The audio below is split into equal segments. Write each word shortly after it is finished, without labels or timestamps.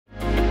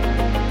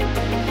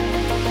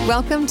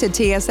Welcome to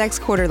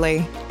TSX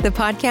Quarterly, the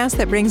podcast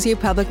that brings you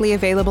publicly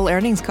available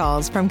earnings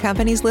calls from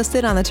companies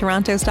listed on the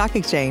Toronto Stock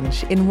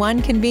Exchange in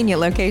one convenient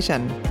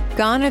location.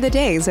 Gone are the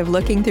days of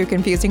looking through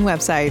confusing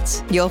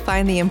websites. You'll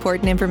find the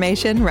important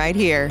information right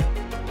here.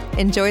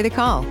 Enjoy the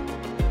call.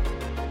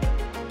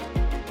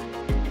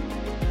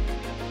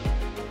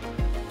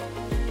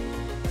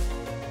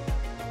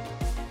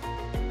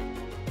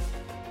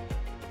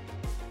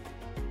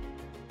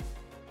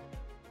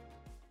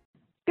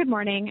 Good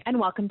morning and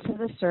welcome to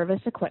the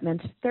Cervus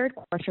Equipment Third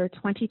Quarter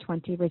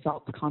 2020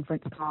 Results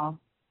Conference Call.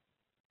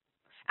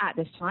 At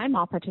this time,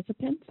 all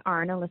participants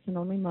are in a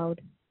listen-only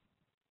mode.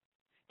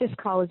 This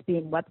call is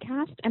being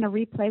webcast and a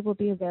replay will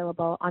be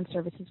available on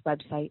Cervus's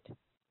website.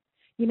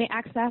 You may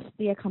access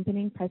the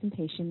accompanying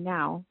presentation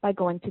now by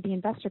going to the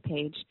investor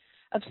page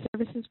of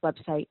Cervus's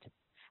website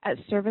at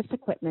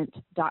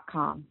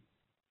cervusequipment.com.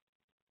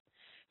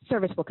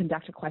 Cervus will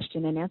conduct a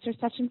question and answer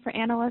session for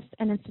analysts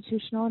and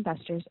institutional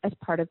investors as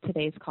part of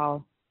today's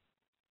call.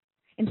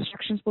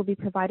 Instructions will be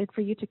provided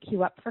for you to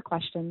queue up for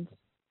questions.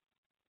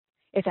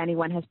 If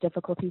anyone has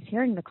difficulties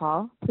hearing the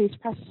call, please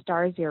press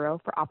 *0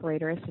 for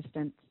operator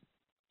assistance.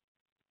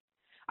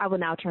 I will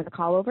now turn the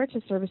call over to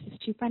Cervus's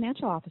Chief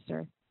Financial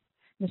Officer.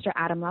 Mr.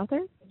 Adam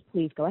Lowther,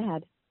 please go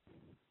ahead.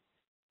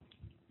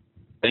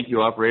 Thank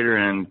you, operator,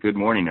 and good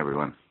morning,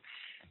 everyone.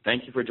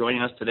 Thank you for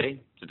joining us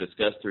today to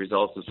discuss the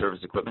results of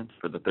Cervus Equipment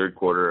for the third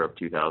quarter of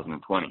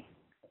 2020.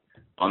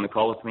 On the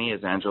call with me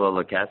is Angela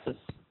Lekatsas,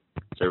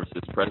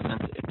 Cervus's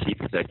President and Chief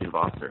Executive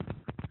Officer.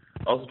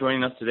 Also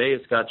joining us today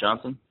is Scott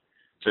Johnson,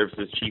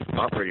 Cervus's Chief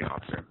Operating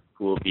Officer,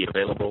 who will be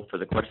available for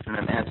the question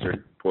and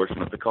answer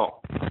portion of the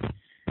call.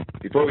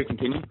 Before we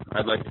continue,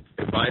 I'd like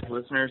to advise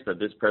listeners that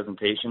this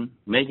presentation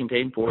may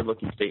contain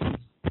forward-looking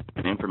statements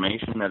and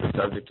information that is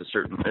subject to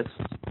certain risks,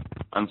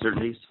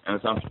 uncertainties, and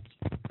assumptions.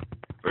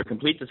 For a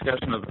complete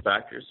discussion of the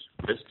factors,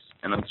 risks,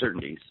 and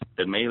uncertainties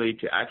that may lead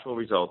to actual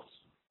results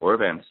or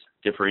events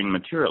differing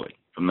materially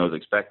from those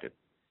expected,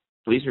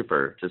 please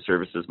refer to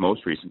Cervus's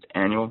most recent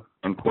annual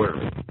and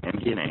quarterly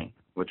MD&A,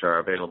 which are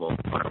available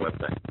on our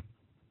website.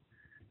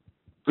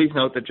 Please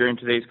note that during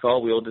today's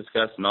call, we will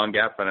discuss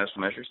non-GAAP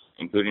financial measures,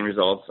 including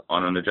results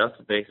on an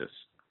adjusted basis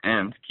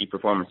and key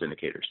performance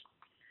indicators.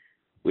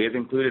 We have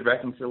included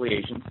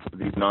reconciliations of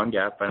these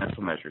non-GAAP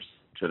financial measures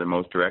to the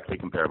most directly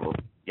comparable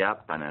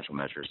GAAP financial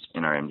measures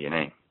in our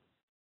MD&A.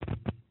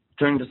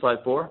 Turning to slide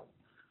 4,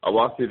 I'll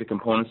walk through the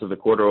components of the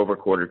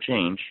quarter-over-quarter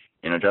change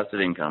in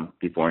adjusted income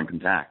before income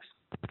tax.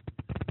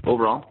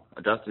 Overall,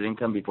 adjusted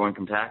income before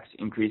income tax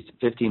increased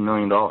 $15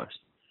 million,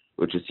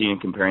 which is seen in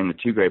comparing the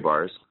two gray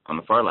bars on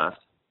the far left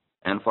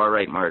and far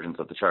right margins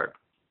of the chart.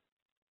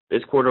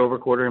 This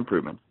quarter-over-quarter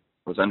improvement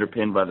was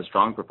underpinned by the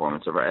strong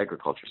performance of our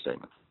agriculture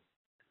segment,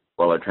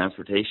 while our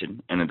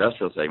transportation and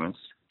industrial segments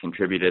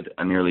contributed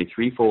a nearly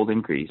threefold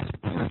increase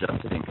in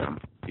adjusted income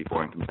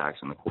before income tax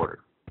in the quarter,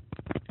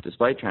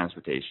 despite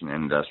transportation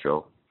and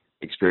industrial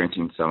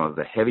experiencing some of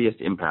the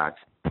heaviest impact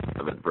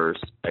of adverse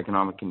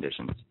economic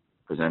conditions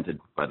presented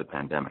by the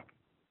pandemic.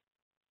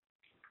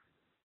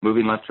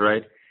 Moving left to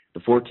right,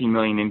 the $14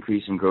 million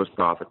increase in gross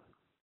profit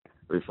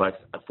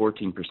reflects a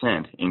 14%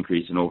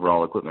 increase in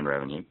overall equipment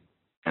revenue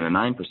and a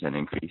 9%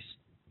 increase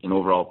in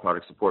overall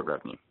product support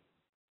revenue,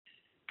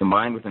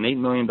 combined with an $8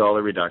 million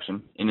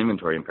reduction in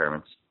inventory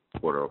impairments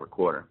quarter over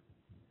quarter.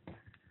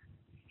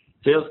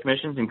 Sales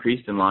commissions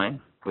increased in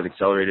line with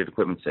accelerated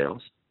equipment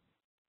sales,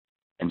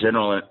 and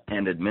general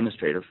and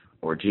administrative,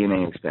 or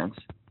G&A expense,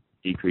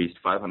 decreased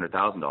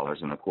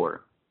 $500,000 in the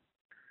quarter.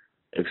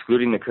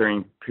 Excluding the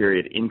current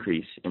period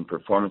increase in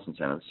performance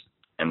incentives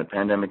and the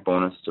pandemic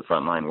bonus to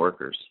frontline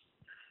workers,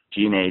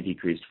 G&A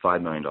decreased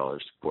 $5 million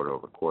quarter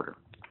over quarter.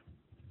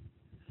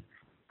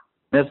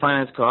 Net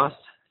finance costs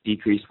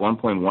decreased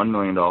 $1.1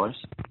 million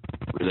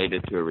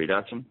related to a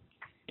reduction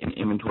in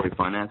inventory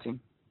financing,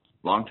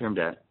 long-term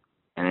debt,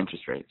 and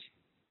interest rates.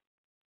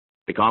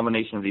 The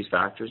combination of these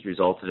factors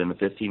resulted in a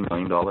 $15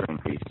 million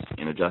increase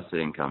in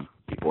adjusted income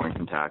before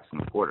income tax in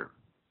the quarter,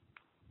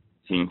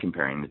 seen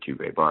comparing the two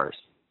gray bars.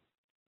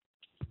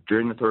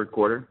 During the third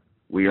quarter,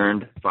 we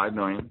earned $5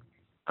 million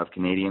of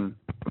Canadian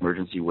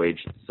Emergency Wage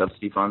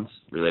Subsidy funds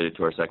related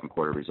to our second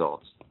quarter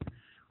results.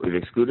 We've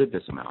excluded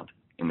this amount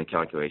in the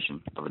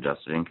calculation of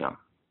adjusted income.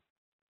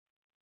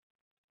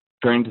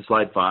 Turning to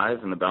slide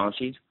 5 in the balance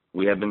sheet,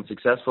 we have been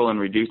successful in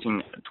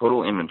reducing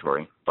total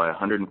inventory by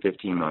 $115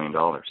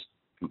 million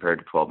compared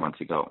to 12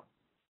 months ago,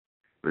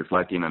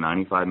 reflecting a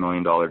 $95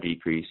 million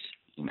decrease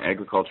in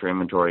agriculture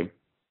inventory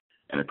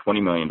and a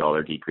 $20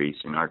 million decrease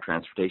in our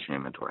transportation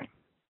inventory.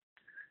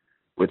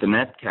 With the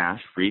net cash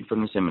freed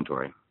from this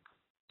inventory,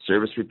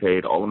 Cervus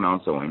repaid all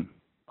amounts owing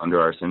under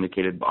our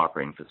syndicated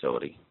operating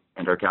facility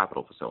and our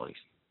capital facilities.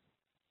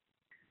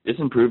 This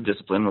improved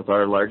discipline with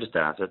our largest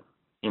asset,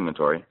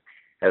 inventory,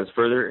 has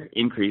further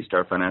increased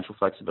our financial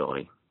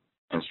flexibility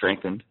and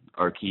strengthened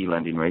our key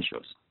lending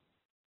ratios.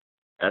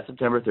 At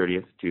September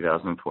 30th,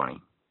 2020,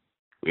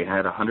 we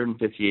had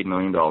 $158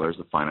 million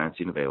of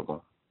financing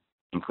available,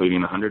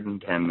 including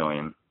 $110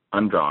 million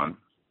undrawn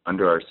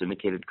under our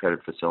syndicated credit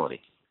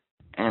facility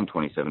and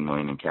 $27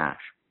 million in cash.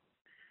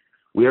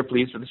 We are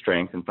pleased with the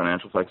strength and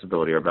financial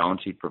flexibility our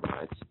balance sheet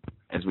provides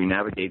as we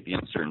navigate the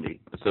uncertainty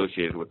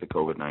associated with the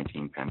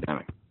COVID-19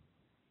 pandemic.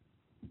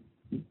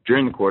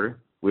 During the quarter,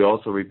 we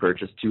also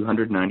repurchased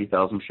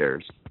 290,000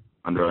 shares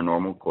under our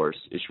normal course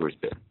issuer's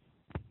bid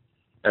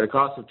at a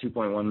cost of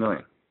 $2.1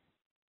 million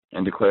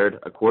and declared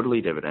a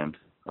quarterly dividend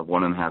of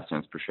 1.5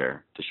 cents per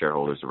share to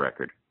shareholders of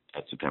record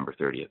at September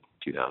 30th,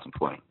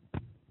 2020.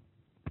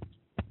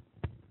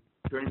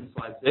 Turning to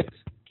slide 6,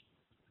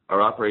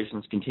 our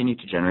operations continue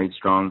to generate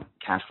strong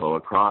cash flow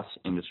across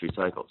industry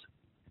cycles.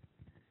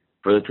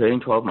 For the trailing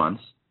 12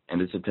 months,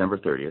 ended September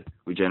 30th,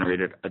 we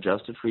generated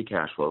adjusted free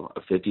cash flow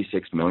of $56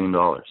 million,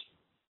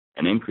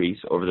 an increase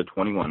over the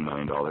 $21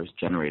 million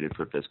generated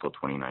for fiscal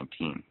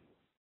 2019.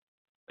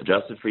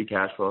 Adjusted free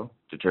cash flow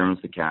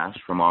determines the cash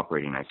from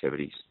operating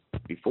activities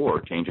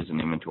before changes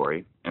in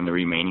inventory and the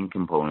remaining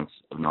components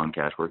of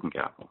non-cash working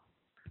capital,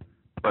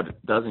 but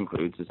it does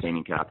include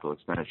sustaining capital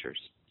expenditures.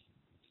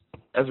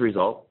 As a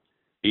result,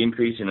 the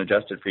increase in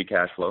adjusted free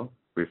cash flow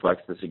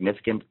reflects the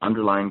significant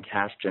underlying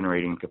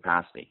cash-generating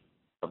capacity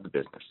of the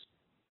business,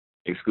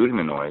 excluding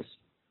the noise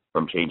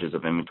from changes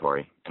of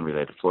inventory and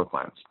related floor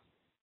plans.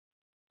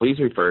 Please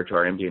refer to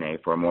our MD&A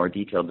for a more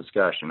detailed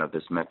discussion of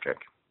this metric.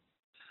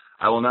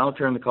 I will now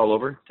turn the call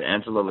over to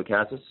Angela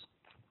Lekatsas,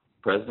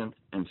 President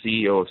and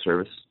CEO of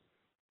Cervus,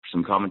 for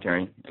some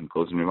commentary and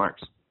closing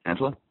remarks.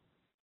 Angela?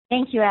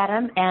 Thank you,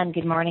 Adam, and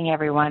good morning,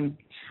 everyone.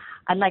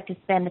 I'd like to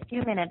spend a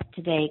few minutes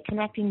today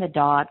connecting the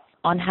dots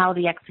on how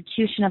the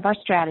execution of our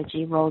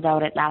strategy rolled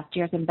out at last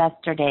year's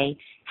Investor Day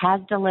has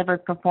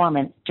delivered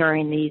performance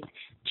during these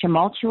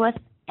tumultuous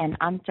and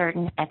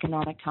uncertain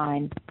economic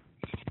times.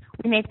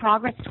 We made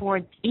progress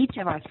towards each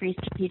of our 3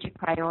 strategic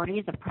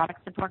priorities of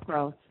product support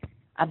growth,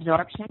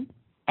 absorption,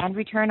 and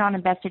return on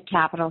invested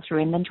capital through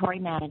inventory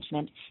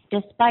management,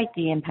 despite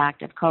the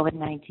impact of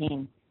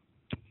COVID-19.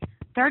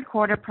 Third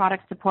quarter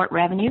product support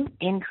revenue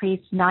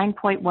increased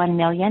 $9.1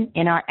 million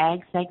in our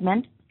Ag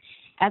segment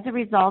as a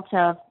result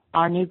of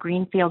our new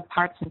Greenfield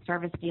Parts and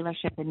Service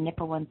dealership in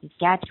Nipawin,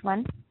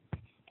 Saskatchewan,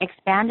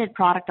 expanded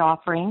product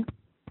offerings,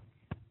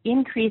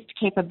 increased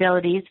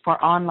capabilities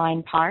for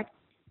online parts,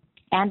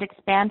 and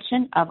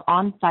expansion of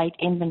on-site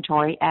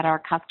inventory at our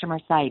customer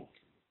sites.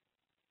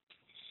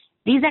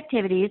 These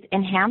activities,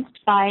 enhanced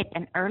by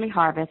an early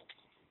harvest,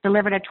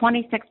 delivered a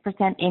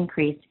 26%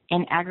 increase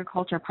in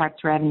agriculture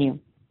parts revenue.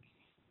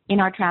 In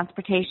our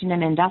transportation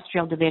and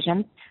industrial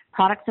divisions,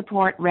 product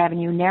support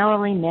revenue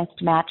narrowly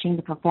missed matching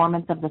the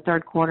performance of the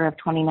third quarter of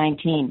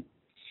 2019.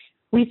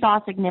 We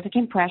saw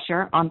significant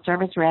pressure on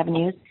service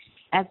revenues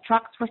as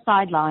trucks were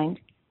sidelined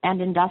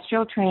and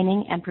industrial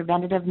training and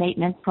preventative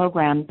maintenance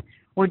programs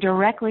were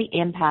directly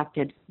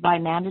impacted by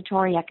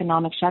mandatory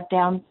economic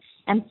shutdowns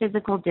and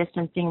physical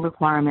distancing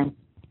requirements.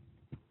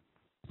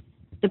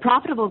 The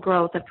profitable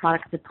growth of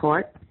product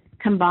support,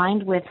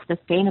 combined with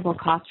sustainable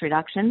cost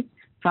reductions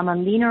from a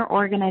leaner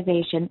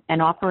organization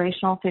and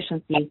operational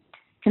efficiency,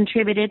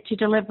 contributed to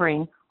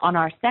delivering on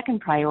our second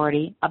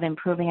priority of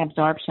improving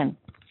absorption.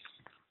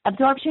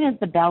 Absorption is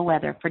the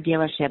bellwether for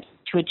dealerships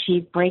to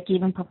achieve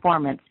break-even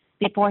performance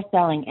before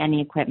selling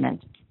any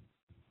equipment.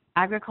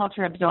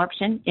 Agriculture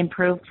absorption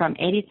improved from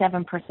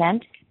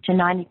 87% to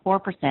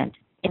 94%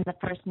 in the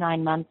first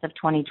 9 months of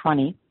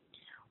 2020,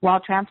 while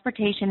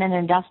transportation and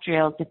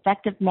industrial's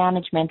effective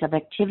management of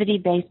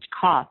activity-based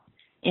costs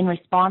in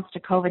response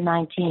to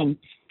COVID-19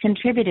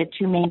 contributed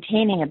to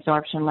maintaining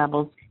absorption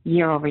levels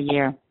year over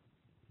year.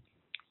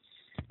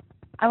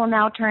 I will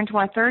now turn to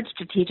our third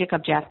strategic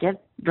objective,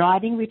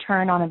 driving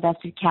return on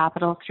invested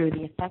capital through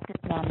the effective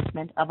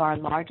management of our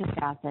largest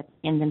asset,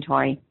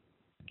 inventory.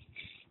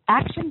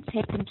 Actions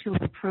taken to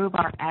improve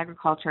our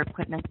agriculture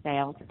equipment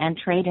sales and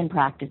trade-in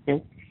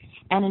practices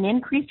and an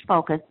increased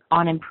focus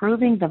on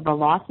improving the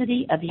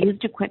velocity of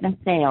used equipment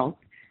sales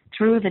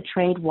through the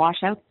trade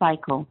washout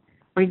cycle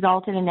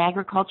resulted in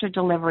agriculture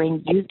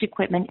delivering used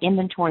equipment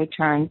inventory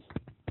turns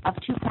of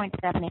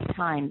 2.78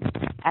 times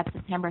at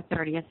September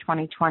 30th,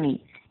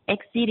 2020,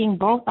 exceeding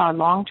both our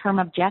long-term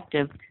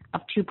objective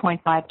of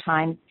 2.5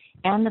 times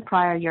and the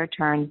prior year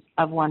turns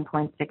of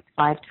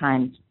 1.65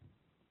 times.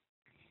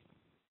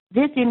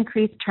 This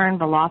increased turn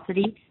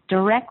velocity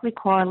directly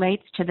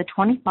correlates to the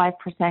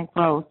 25%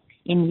 growth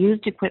in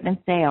used equipment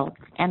sales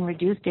and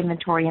reduced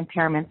inventory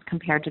impairments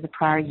compared to the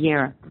prior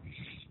year.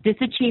 This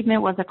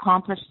achievement was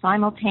accomplished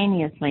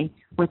simultaneously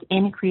with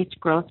increased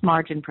gross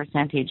margin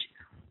percentage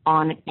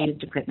on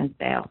used equipment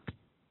sales.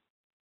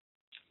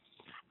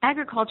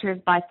 Agriculture is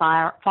by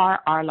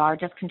far our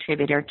largest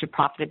contributor to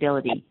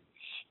profitability,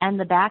 and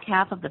the back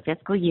half of the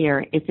fiscal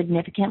year is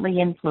significantly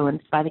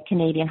influenced by the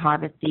Canadian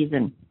harvest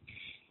season.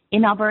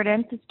 In Alberta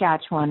and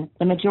Saskatchewan,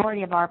 the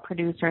majority of our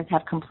producers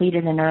have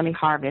completed an early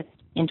harvest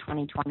in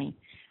 2020,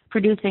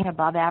 producing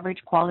above-average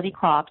quality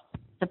crops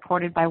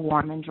supported by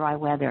warm and dry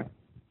weather.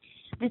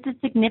 This is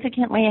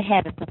significantly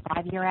ahead of the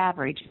 5-year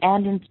average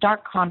and in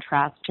stark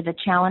contrast to the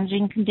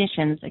challenging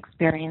conditions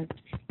experienced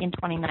in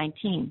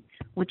 2019,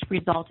 which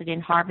resulted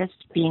in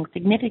harvest being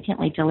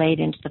significantly delayed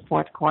into the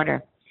fourth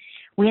quarter.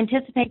 We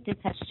anticipate this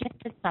has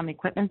shifted some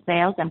equipment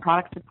sales and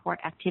product support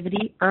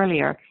activity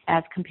earlier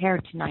as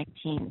compared to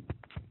 19.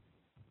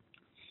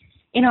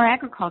 In our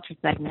agriculture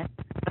segment,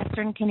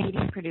 Western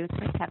Canadian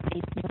producers have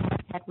faced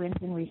numerous headwinds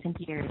in recent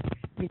years,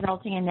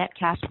 resulting in net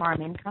cash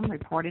farm income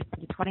reported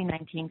for the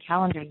 2019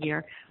 calendar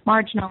year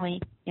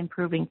marginally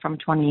improving from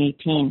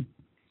 2018.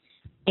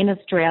 In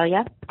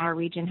Australia, our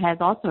region has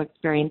also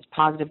experienced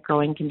positive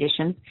growing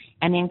conditions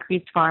and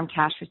increased farm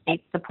cash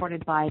receipts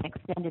supported by an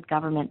extended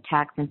government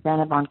tax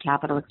incentive on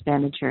capital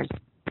expenditures.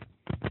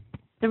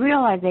 The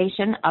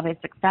realization of a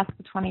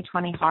successful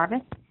 2020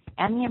 harvest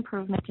and the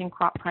improvement in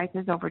crop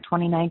prices over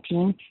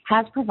 2019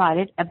 has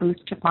provided a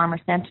boost to farmer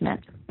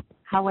sentiment.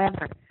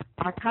 However,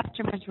 our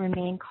customers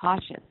remain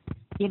cautious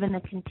given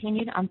the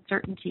continued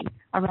uncertainty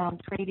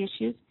around trade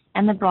issues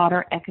and the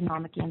broader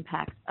economic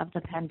impacts of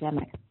the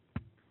pandemic.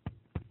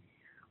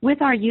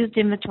 With our used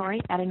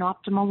inventory at an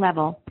optimal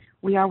level,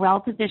 we are well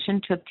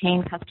positioned to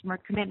obtain customer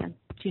commitments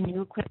to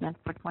new equipment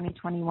for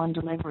 2021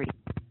 delivery.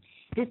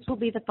 This will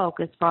be the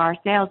focus for our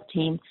sales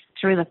team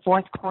through the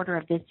fourth quarter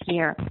of this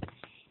year,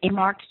 a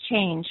marked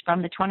change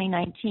from the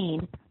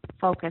 2019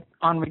 focus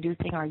on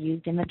reducing our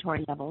used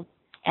inventory levels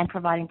and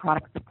providing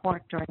product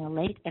support during a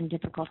late and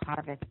difficult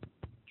harvest.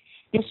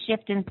 This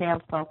shift in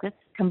sales focus,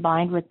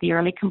 combined with the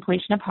early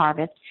completion of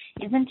harvest,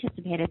 is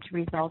anticipated to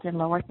result in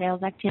lower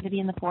sales activity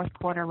in the fourth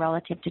quarter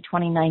relative to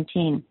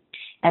 2019,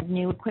 as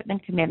new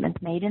equipment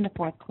commitments made in the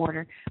fourth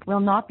quarter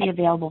will not be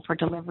available for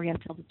delivery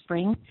until the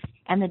spring,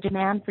 and the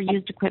demand for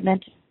used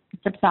equipment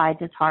subsides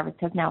as harvest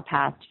has now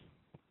passed.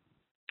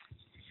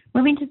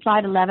 Moving to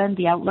slide 11,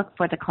 the outlook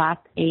for the Class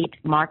 8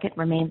 market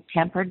remains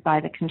tempered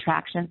by the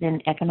contractions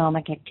in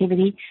economic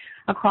activity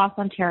across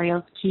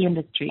Ontario's key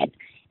industries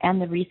and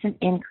the recent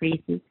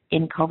increases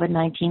in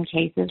COVID-19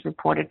 cases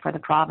reported for the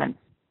province.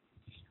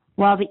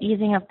 While the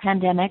easing of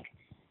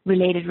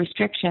pandemic-related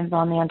restrictions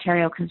on the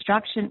Ontario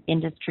construction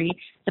industry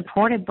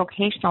supported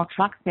vocational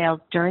truck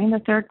sales during the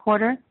third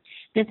quarter,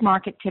 this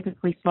market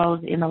typically slows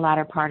in the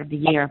latter part of the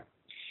year.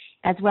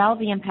 As well,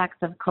 the impacts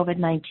of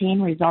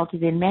COVID-19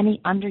 resulted in many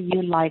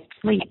underutilized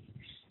fleets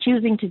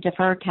choosing to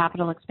defer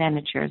capital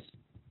expenditures.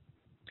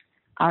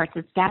 Our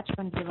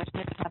Saskatchewan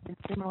dealerships have been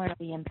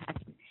similarly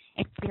impacted,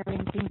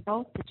 experiencing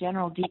both the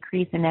general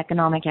decrease in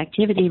economic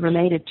activity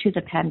related to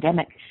the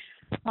pandemic,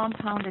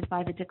 compounded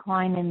by the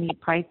decline in the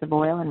price of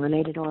oil and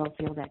related oil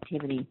field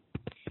activity.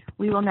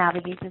 We will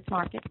navigate this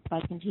market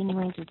by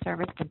continuing to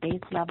service the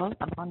base level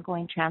of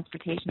ongoing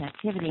transportation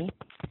activity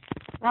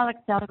while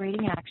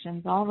accelerating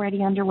actions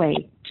already underway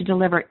to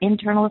deliver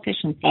internal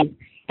efficiencies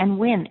and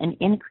win an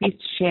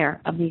increased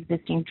share of the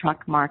existing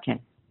truck market.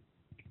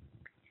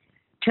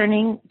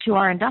 Turning to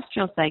our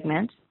industrial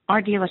segment,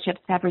 our dealerships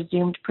have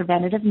resumed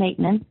preventative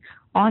maintenance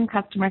on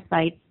customer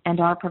sites and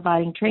are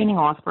providing training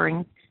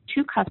offerings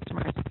to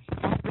customers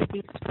at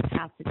reduced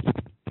capacity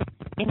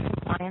in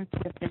compliance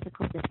with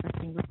physical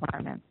distancing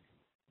requirements.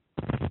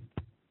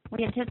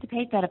 We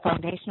anticipate that a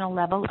foundational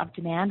level of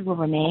demand will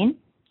remain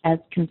as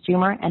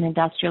consumer and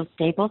industrial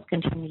staples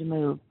continue to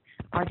move.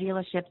 Our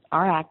dealerships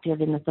are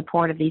active in the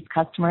support of these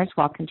customers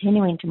while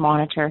continuing to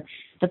monitor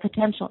the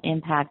potential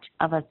impact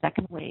of a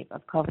second wave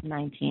of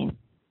COVID-19.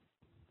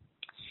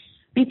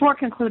 Before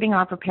concluding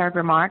our prepared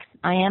remarks,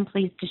 I am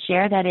pleased to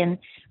share that in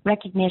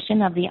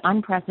recognition of the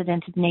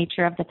unprecedented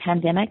nature of the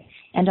pandemic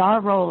and our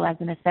role as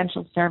an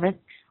essential service,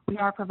 we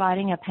are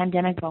providing a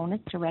pandemic bonus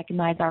to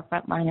recognize our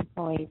frontline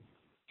employees.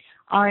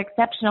 Our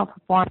exceptional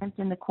performance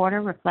in the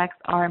quarter reflects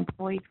our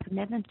employees'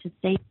 commitment to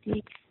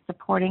safety,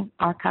 supporting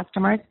our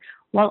customers,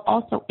 while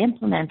also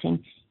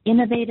implementing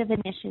innovative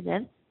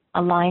initiatives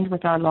aligned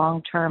with our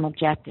long-term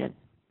objectives.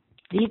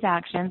 These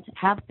actions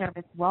have served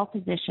us well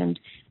positioned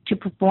to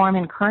perform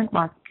in current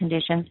market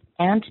conditions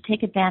and to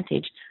take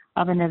advantage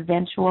of an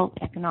eventual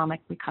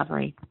economic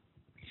recovery.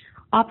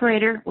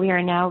 Operator, we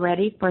are now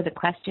ready for the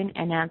question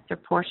and answer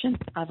portion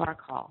of our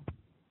call.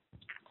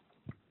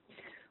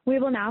 We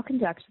will now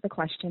conduct the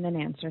question and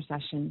answer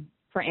session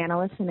for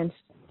analysts and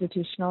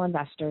institutional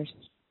investors.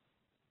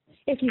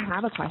 If you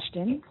have a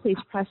question, please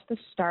press the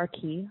star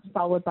key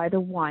followed by the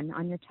 1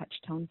 on your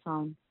touch-tone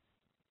phone.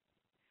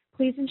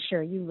 Please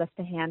ensure you lift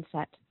the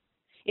handset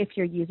if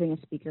you're using a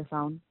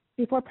speakerphone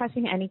before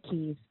pressing any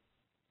keys.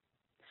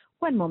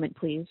 One moment,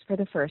 please, for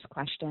the first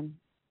question.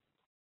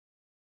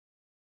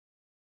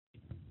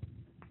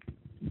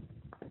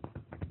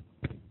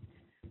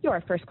 Your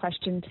first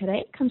question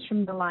today comes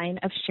from the line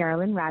of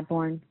Cherilyn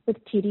Radbourne with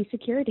TD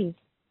Securities.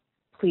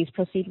 Please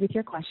proceed with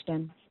your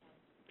question.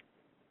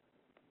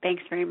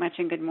 Thanks very much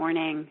and good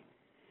morning.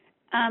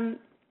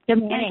 Good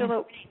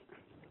morning.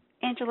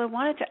 Angela,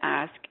 wanted to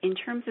ask, in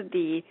terms of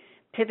the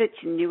pivot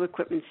to new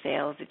equipment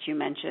sales that you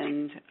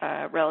mentioned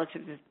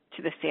relative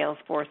to the sales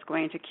force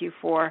going into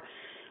Q4,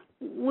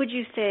 would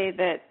you say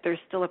that there's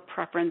still a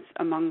preference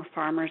among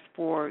farmers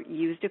for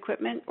used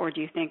equipment, or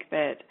do you think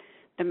that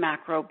the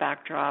macro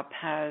backdrop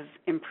has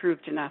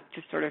improved enough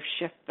to sort of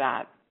shift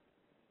that?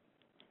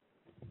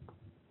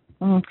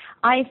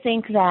 I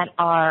think that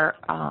our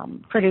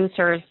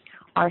producers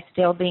are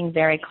still being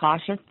very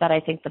cautious, but I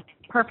think the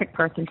perfect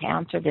person to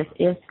answer this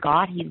is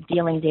Scott. He's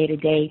dealing day to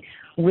day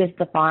with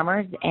the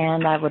farmers,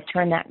 and I would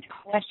turn that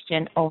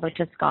question over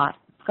to Scott.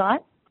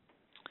 Scott?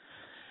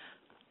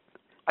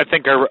 I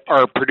think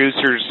our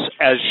producers,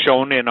 as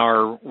shown in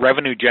our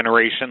revenue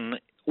generation,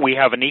 we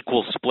have an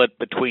equal split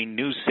between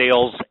new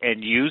sales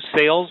and used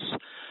sales.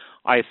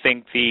 I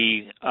think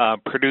the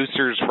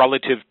producers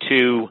relative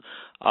to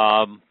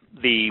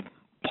the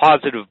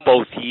positive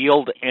both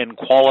yield and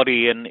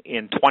quality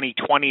in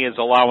 2020 is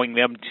allowing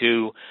them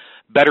to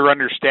better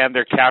understand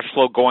their cash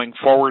flow going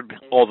forward,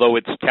 although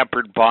it's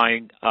tempered by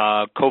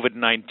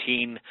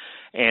COVID-19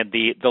 and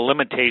the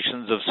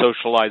limitations of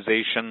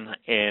socialization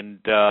and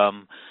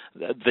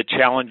the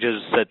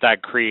challenges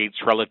that creates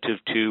relative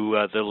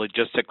to the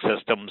logistics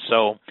system.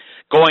 So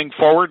going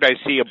forward, I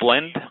see a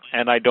blend,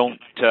 and I don't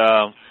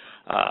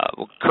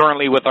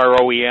currently with our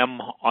OEM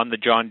on the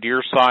John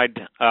Deere side,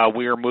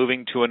 we are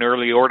moving to an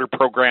early order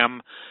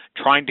program,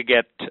 trying to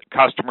get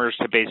customers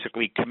to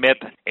basically commit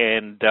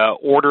and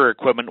order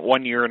equipment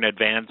 1 year in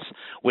advance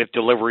with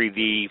delivery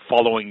the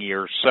following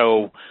year.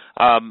 So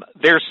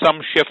there's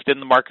some shift in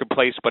the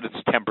marketplace, but it's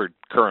tempered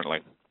currently.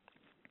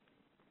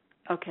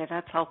 Okay,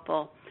 that's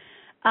helpful.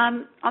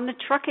 On the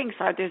trucking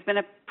side, there's been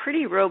a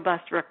pretty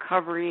robust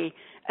recovery,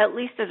 at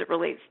least as it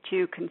relates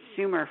to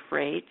consumer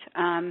freight.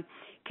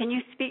 Can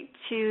you speak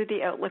to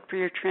the outlook for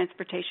your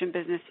transportation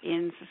business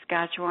in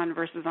Saskatchewan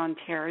versus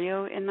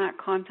Ontario in that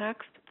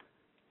context?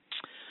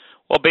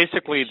 Well,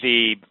 basically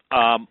the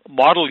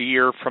model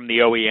year from the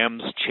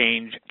OEMs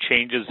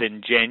changes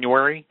in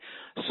January.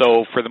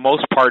 So for the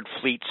most part,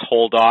 fleets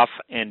hold off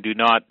and do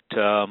not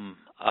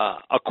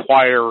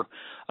acquire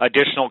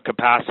additional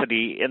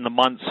capacity in the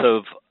months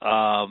of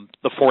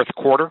the fourth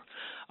quarter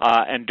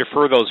and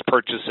defer those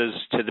purchases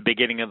to the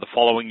beginning of the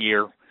following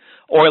year.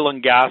 Oil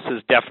and gas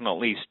is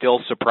definitely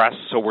still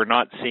suppressed, so we're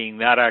not seeing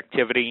that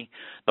activity.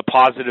 The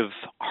positive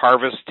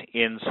harvest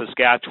in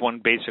Saskatchewan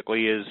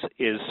basically is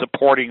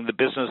supporting the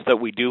business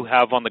that we do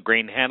have on the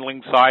grain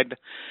handling side.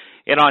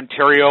 In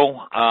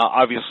Ontario,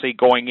 obviously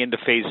going into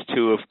phase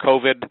 2 of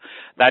COVID,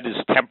 that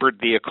has tempered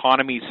the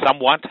economy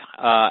somewhat.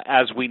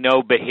 As we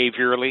know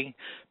behaviorally,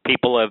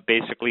 people have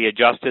basically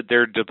adjusted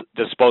their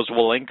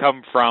disposable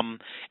income from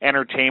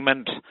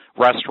entertainment,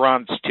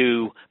 restaurants,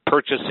 to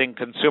purchasing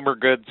consumer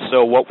goods.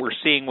 So what we're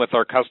seeing with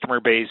our customer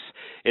base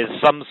is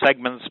some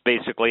segments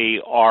basically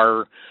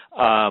are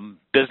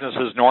business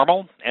as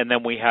normal, and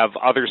then we have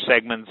other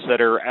segments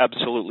that are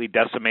absolutely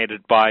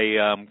decimated by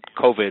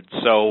COVID.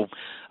 So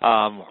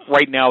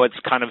right now it's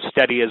kind of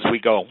steady as we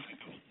go.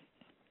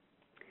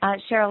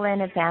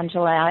 Cheryl-Lynn, it's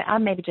Angela. I'll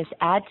maybe just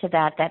add to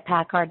that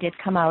PACCAR did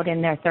come out in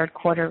their third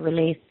quarter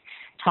release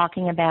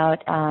talking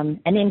about an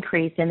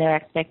increase in their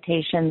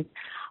expectations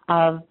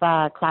of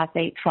Class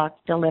 8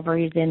 truck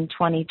deliveries in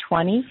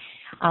 2020.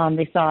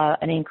 They saw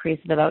an increase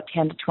of about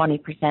 10 to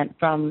 20%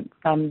 from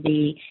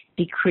the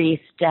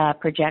decreased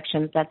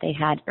projections that they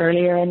had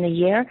earlier in the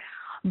year.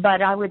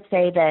 But I would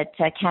say that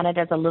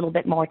Canada is a little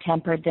bit more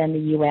tempered than the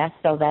U.S.,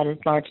 so that is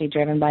largely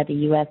driven by the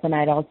U.S. And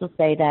I'd also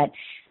say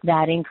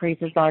that increase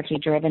is largely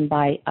driven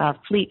by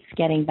fleets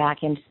getting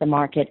back into the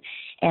market.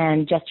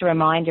 And just a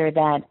reminder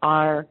that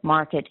our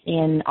market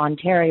in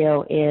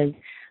Ontario is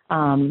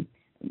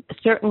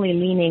certainly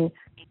leaning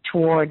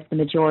towards the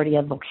majority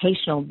of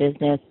vocational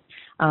business,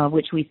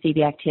 which we see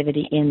the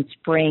activity in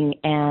spring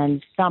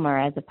and summer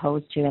as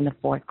opposed to in the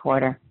fourth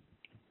quarter.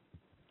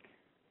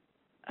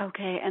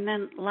 Okay, and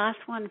then last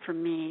one for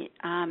me.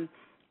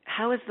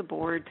 How is the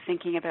board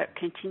thinking about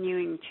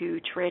continuing to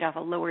trade off a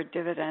lower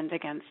dividend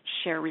against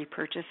share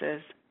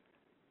repurchases?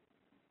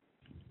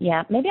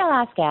 Yeah, maybe I'll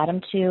ask Adam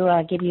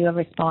to give you a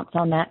response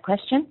on that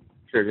question.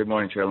 Sure. Good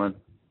morning, Cheryl-Lynn.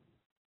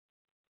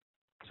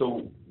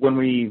 So when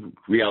we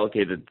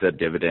reallocated the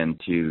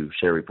dividend to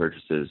share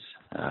repurchases,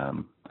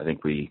 I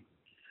think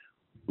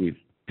we've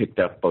picked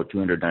up about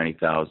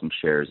 290,000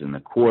 shares in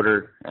the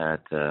quarter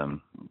at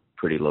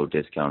pretty low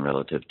discount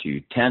relative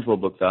to tangible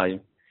book value.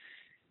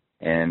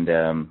 And,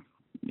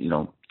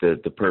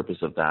 the purpose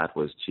of that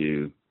was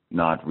to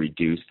not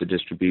reduce the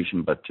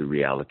distribution, but to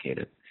reallocate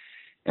it.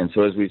 And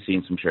so as we've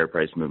seen some share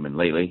price movement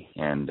lately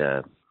and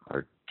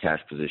our cash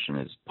position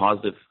is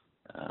positive,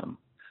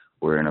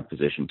 we're in a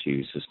position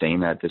to sustain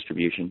that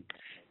distribution.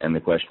 And the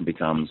question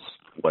becomes,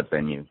 what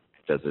venue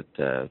does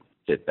it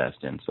fit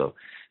best in? So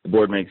the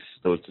board makes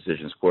those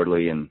decisions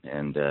quarterly, and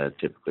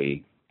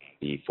typically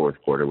the fourth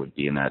quarter would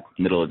be in that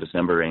middle of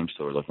December range,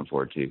 so we're looking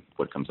forward to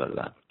what comes out of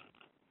that.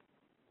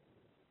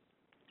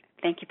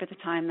 Thank you for the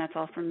time. That's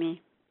all from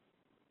me.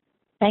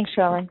 Thanks,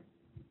 Cheryl.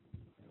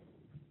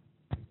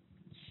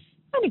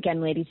 And again,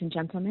 ladies and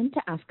gentlemen,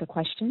 to ask a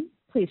question,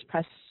 please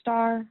press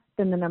star,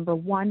 then the number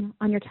 1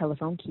 on your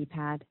telephone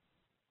keypad.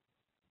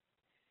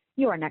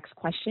 Your next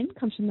question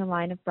comes from the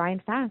line of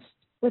Brian Fast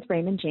with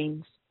Raymond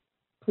James.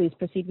 Please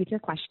proceed with your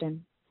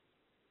question.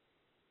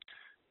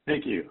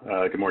 Thank you.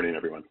 Good morning,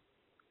 everyone.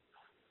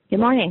 Good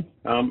morning.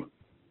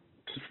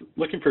 Just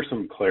looking for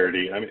some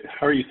clarity. I mean,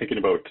 how are you thinking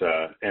about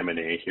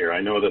M&A here?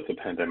 I know that the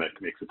pandemic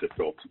makes it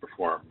difficult to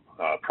perform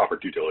proper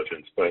due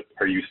diligence, but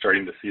are you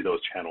starting to see those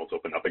channels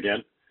open up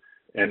again?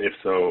 And if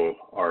so,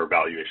 are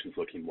valuations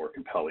looking more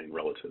compelling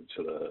relative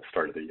to the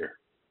start of the year?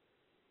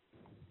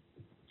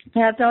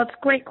 Yeah, so it's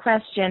a great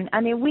question.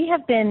 I mean, we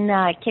have been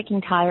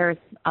kicking tires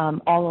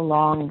all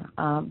along,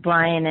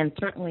 Brian, and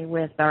certainly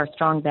with our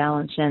strong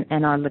balance sheet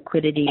and our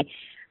liquidity,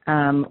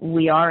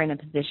 we are in a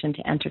position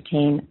to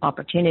entertain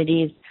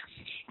opportunities.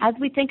 As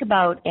we think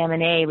about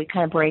M&A, we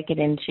kind of break it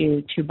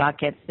into two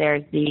buckets.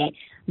 There's the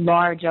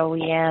large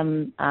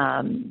OEM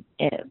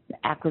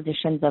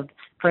acquisitions of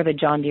further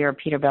John Deere or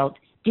Peterbilt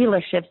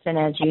dealerships, and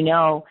as you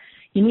know,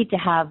 you need to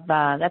have,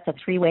 that's a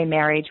three-way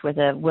marriage with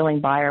a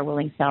willing buyer,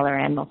 willing seller,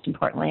 and most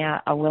importantly,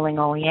 a willing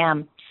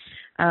OEM.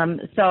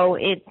 So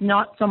it's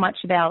not so much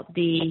about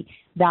the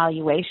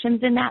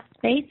valuations in that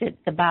space, it's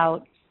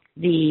about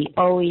the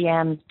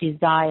OEM's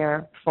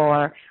desire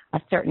for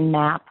a certain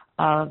map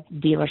of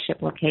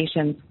dealership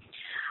locations.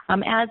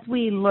 As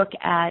we look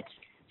at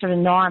sort of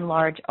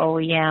non-large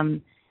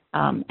OEM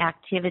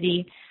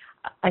activity,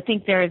 I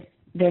think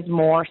there's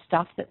more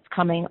stuff that's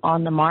coming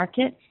on the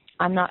market.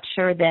 I'm not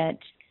sure that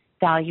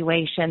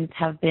valuations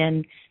have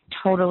been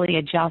totally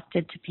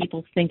adjusted to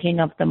people thinking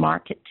of the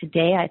market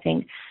today. I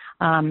think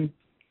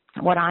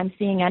what I'm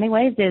seeing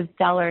anyways is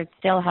sellers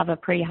still have a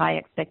pretty high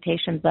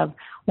expectations of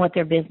what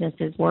their business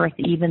is worth,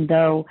 even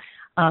though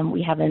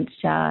they haven't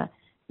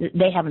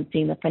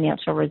seen the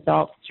financial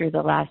results through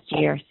the last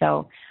year.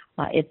 So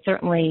it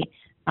certainly,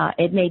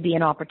 it may be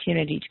an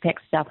opportunity to pick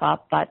stuff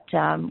up, but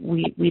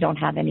we don't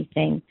have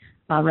anything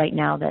right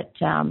now that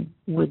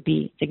would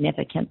be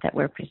significant that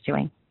we're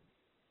pursuing.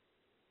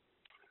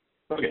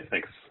 Okay,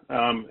 thanks.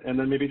 And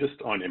then maybe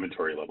just on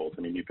inventory levels.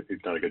 I mean,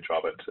 you've done a good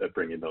job at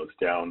bringing those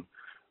down.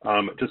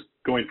 Just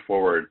going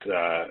forward,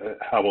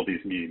 how will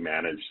these be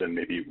managed, and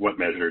maybe what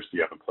measures do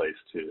you have in place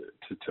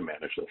to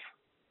manage this?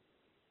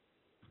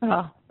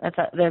 Oh,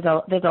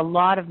 there's a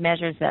lot of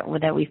measures that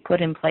we've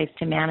put in place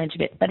to manage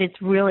it, but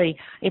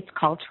it's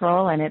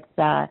cultural and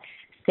it's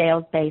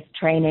sales-based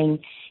training,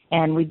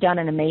 and we've done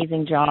an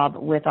amazing job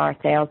with our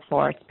sales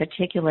force,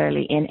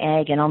 particularly in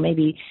ag. And I'll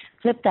maybe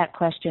flip that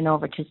question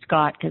over to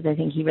Scott because I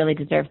think he really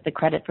deserves the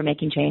credit for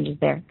making changes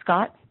there.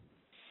 Scott?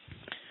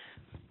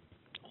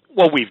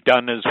 What we've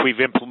done is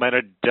we've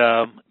implemented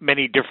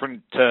many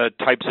different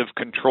types of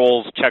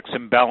controls, checks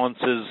and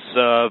balances,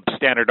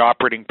 standard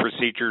operating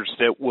procedures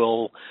that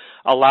will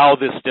allow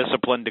this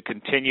discipline to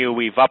continue.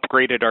 We've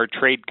upgraded our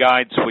trade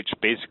guides, which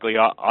basically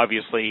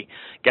obviously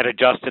get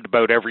adjusted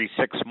about every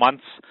 6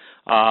 months.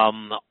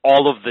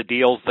 All of the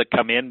deals that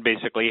come in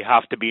basically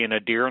have to be in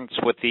adherence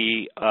with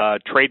the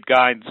trade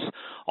guides.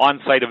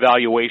 On-site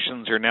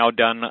evaluations are now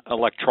done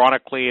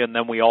electronically, and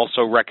then we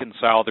also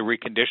reconcile the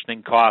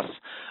reconditioning costs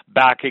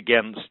back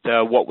against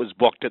what was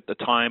booked at the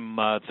time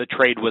the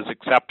trade was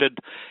accepted.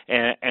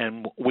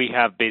 And we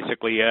have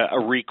basically a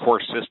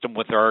recourse system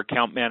with our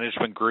account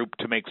management group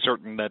to make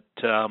certain that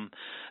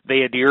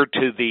they adhere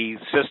to the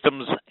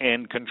systems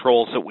and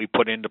controls that we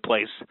put into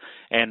place.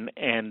 And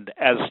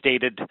as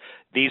stated,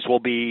 these will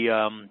be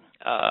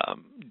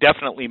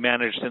definitely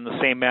managed in the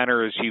same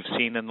manner as you've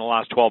seen in the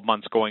last 12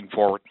 months going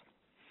forward.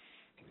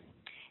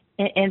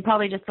 And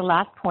probably just the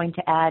last point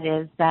to add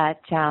is that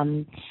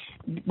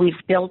we've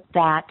built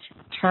that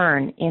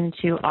turn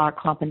into our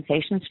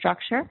compensation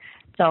structure,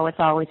 so it's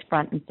always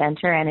front and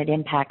center, and it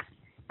impacts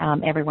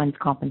everyone's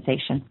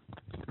compensation.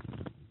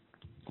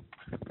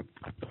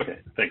 Okay,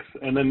 thanks.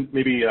 And then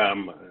maybe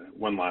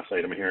one last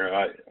item here.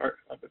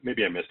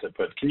 Maybe I missed it,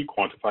 but can you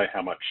quantify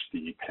how much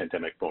the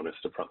pandemic bonus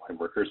to frontline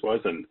workers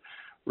was? And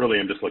really,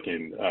 I'm just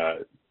looking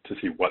to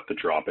see what the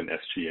drop in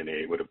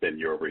SG&A would have been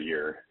year over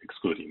year,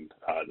 excluding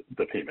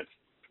the payments.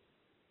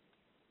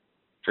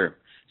 Sure.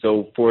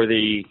 So for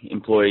the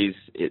employees,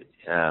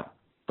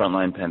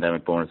 frontline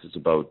pandemic bonus is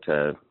about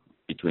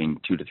between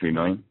 $2 to $3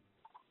 million.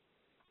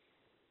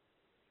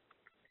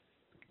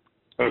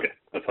 Okay,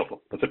 that's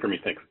helpful. That's it for me.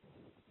 Thanks.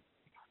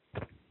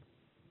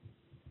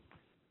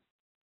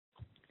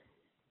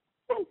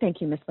 Thank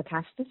you, Ms.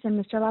 Lacastis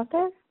and Mr.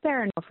 Lowther.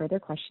 There are no further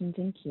questions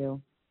in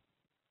queue.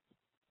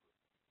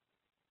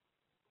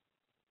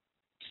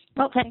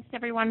 Well, thanks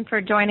everyone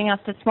for joining us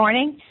this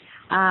morning.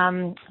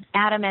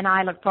 Adam and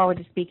I look forward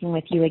to speaking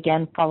with you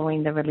again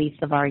following the release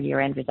of our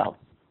year-end results.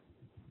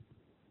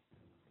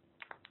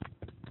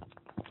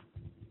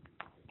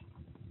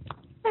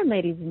 And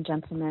ladies and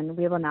gentlemen,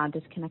 we will now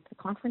disconnect the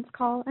conference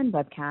call and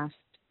webcast.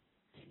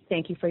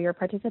 Thank you for your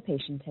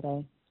participation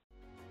today.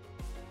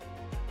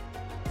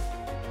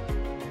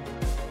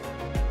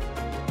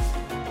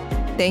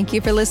 Thank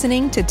you for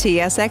listening to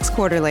TSX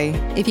Quarterly.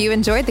 If you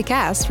enjoyed the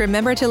cast,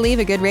 remember to leave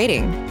a good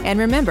rating. And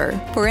remember,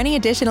 for any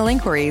additional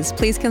inquiries,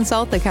 please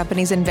consult the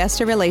company's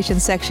investor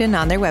relations section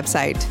on their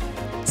website.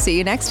 See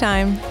you next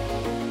time.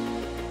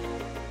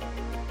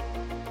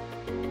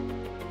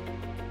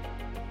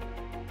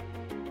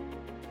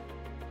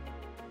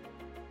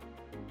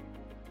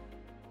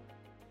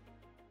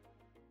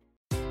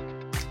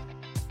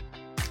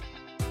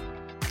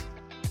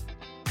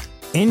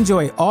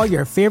 Enjoy all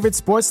your favorite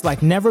sports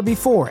like never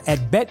before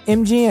at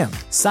BetMGM.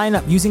 Sign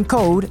up using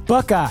code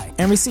Buckeye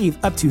and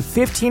receive up to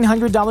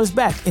 $1,500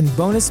 back in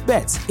bonus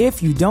bets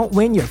if you don't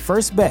win your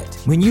first bet.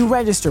 When you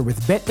register with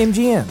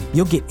BetMGM,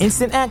 you'll get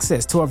instant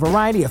access to a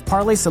variety of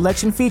parlay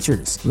selection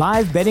features,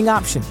 live betting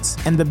options,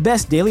 and the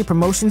best daily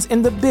promotions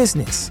in the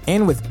business.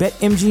 And with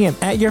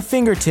BetMGM at your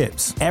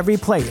fingertips, every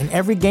play and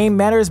every game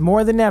matters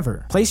more than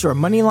ever. Place your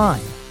money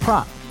line,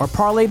 prop, or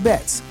parlay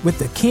bets with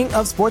the king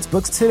of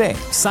sportsbooks today.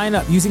 Sign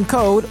up using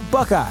code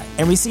Buckeye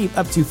and receive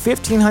up to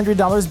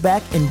 $1,500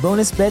 back in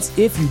bonus bets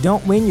if you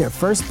don't win your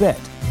first bet.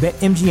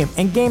 BetMGM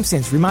and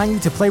GameSense remind you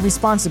to play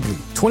responsibly.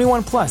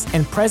 21 plus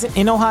and present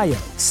in Ohio,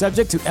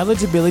 subject to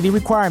eligibility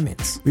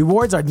requirements.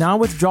 Rewards are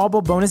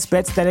non-withdrawable bonus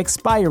bets that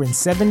expire in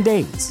 7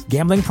 days.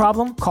 Gambling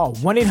problem? Call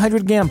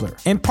 1-800-GAMBLER.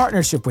 In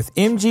partnership with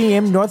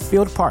MGM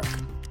Northfield Park.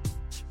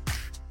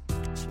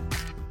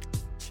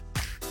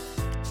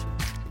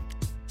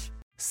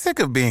 Sick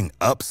of being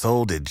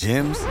upsold at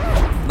gyms?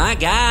 My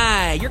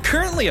guy, you're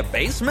currently a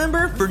base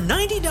member? For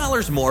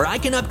 $90 more, I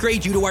can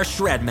upgrade you to our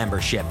Shred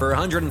membership. For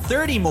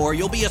 $130 more,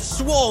 you'll be a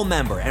Swole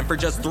member. And for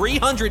just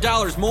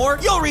 $300 more,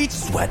 you'll reach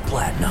Sweat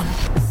Platinum.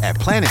 At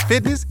Planet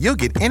Fitness, you'll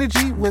get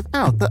energy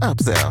without the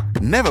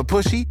upsell. Never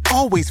pushy,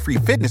 always free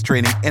fitness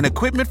training and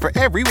equipment for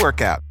every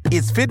workout.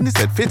 It's fitness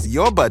that fits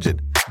your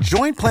budget.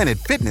 Join Planet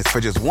Fitness for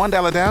just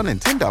 $1 down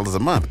and $10 a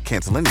month.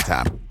 Cancel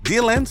anytime.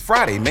 Deal ends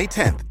Friday, May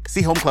 10th.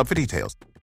 See Home Club for details.